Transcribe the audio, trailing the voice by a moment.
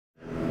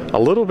A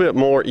little bit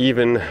more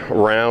even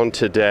round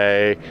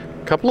today.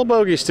 A couple of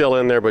bogeys still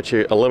in there, but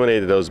you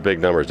eliminated those big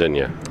numbers, didn't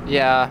you?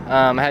 Yeah,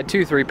 I had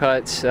 2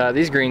 3-putts.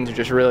 These greens are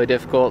just really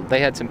difficult. They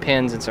had some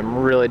pins in some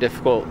really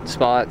difficult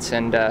spots,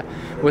 and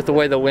with the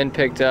way the wind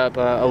picked up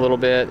a little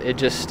bit,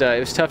 it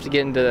was tough to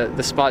get into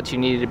the spots you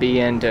needed to be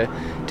in to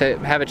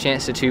have a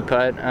chance to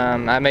 2-putt.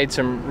 I made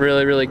some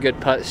really good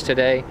putts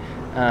today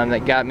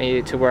that got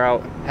me to where I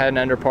had an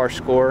under par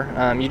score.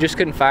 You just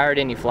couldn't fire at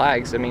any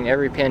flags. I mean,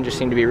 every pin just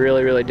seemed to be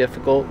really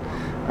difficult.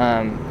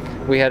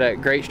 We had a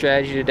great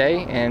strategy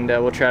today, and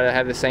we'll try to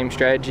have the same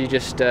strategy,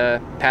 just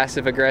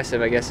passive-aggressive,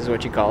 I guess is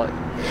what you call it.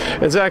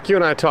 And Zach, you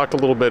and I talked a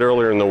little bit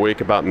earlier in the week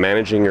about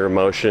managing your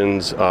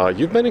emotions.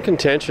 You've been in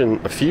contention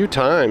a few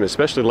times,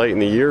 especially late in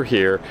the year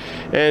here,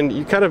 and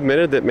you kind of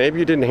admitted that maybe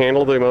you didn't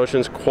handle the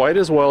emotions quite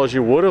as well as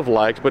you would have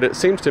liked, but it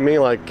seems to me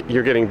like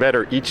you're getting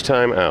better each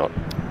time out.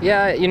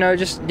 Yeah, you know,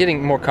 just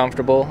getting more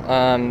comfortable.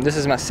 This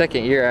is my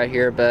 2nd year out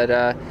here, but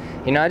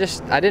you know, I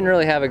didn't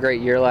really have a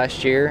great year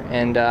last year,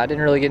 and I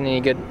didn't really get in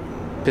any good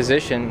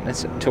position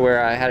to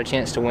where I had a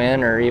chance to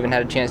win or even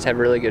had a chance to have a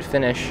really good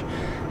finish.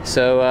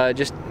 So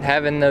just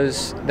having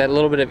that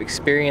little bit of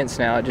experience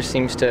now, it just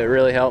seems to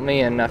really help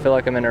me, and I feel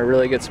like I'm in a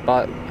really good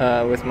spot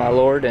with my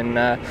Lord,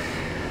 and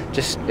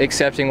just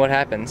accepting what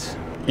happens.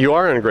 You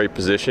are in a great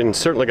position.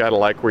 Certainly got to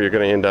like where you're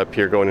going to end up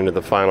here going into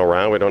the final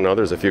round. We don't know.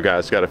 There's a few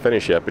guys got to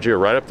finish yet, but you're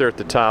right up there at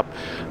the top.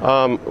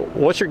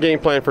 What's your game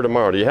plan for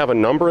tomorrow? Do you have a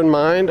number in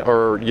mind,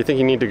 or do you think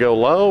you need to go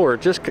low, or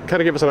just kind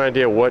of give us an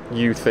idea what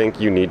you think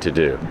you need to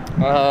do?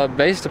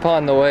 Based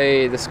upon the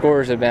way the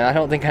scores have been, I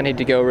don't think I need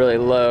to go really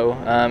low.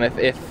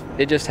 If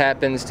it just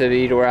happens to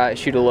be to where I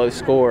shoot a low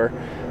score,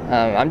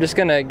 I'm just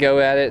going to go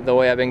at it the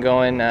way I've been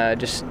going,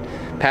 just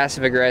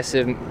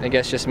passive-aggressive. I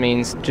guess just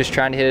means just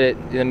trying to hit it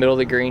in the middle of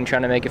the green,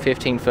 trying to make a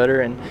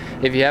 15-footer. And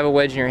if you have a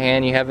wedge in your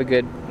hand, you have a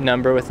good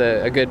number with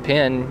a good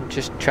pin,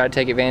 just try to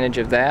take advantage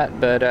of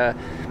that. But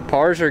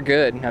pars are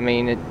good. I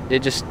mean,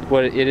 it is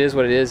what it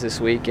is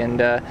this week, and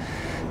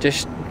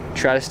just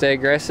try to stay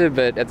aggressive,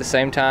 but at the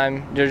same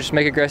time, just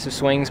make aggressive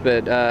swings,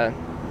 but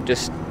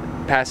just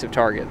passive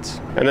targets.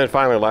 And then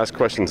finally, last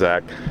question,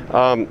 Zach.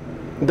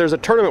 There's a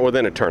tournament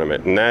within a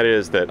tournament, and that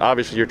is that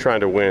obviously you're trying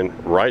to win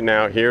right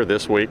now, here,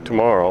 this week,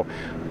 tomorrow,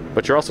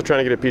 but you're also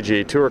trying to get a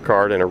PGA Tour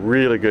card and a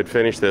really good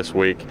finish this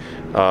week.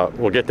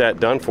 We'll get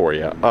that done for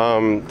you.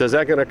 Does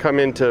that going to come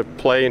into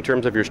play in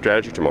terms of your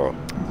strategy tomorrow?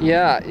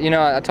 Yeah, you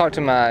know, I talked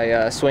to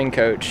my swing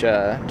coach,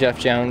 Jeff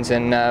Jones,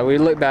 and we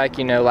looked back,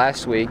 you know,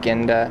 last week,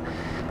 and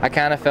I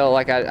kind of felt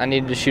like I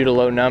needed to shoot a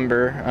low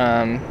number,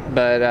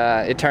 but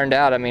it turned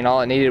out, I mean,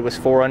 all it needed was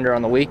 4 under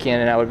on the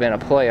weekend, and I would have been a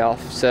playoff.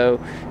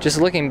 So just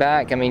looking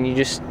back, I mean, you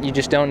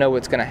just don't know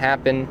what's going to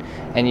happen,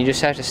 and you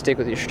just have to stick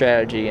with your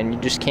strategy, and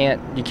you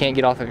can't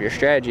get off of your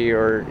strategy,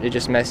 or it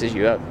just messes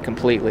you up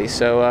completely.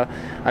 So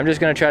I'm just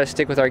going to try to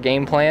stick with our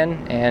game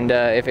plan, and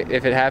if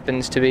it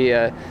happens to be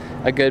a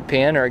good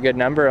pin or a good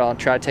number, I'll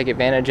try to take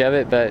advantage of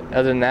it. But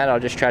other than that, I'll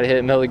just try to hit it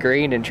in the middle of the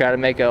green and try to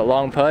make a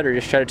long putt or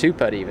just try to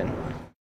 2-putt even.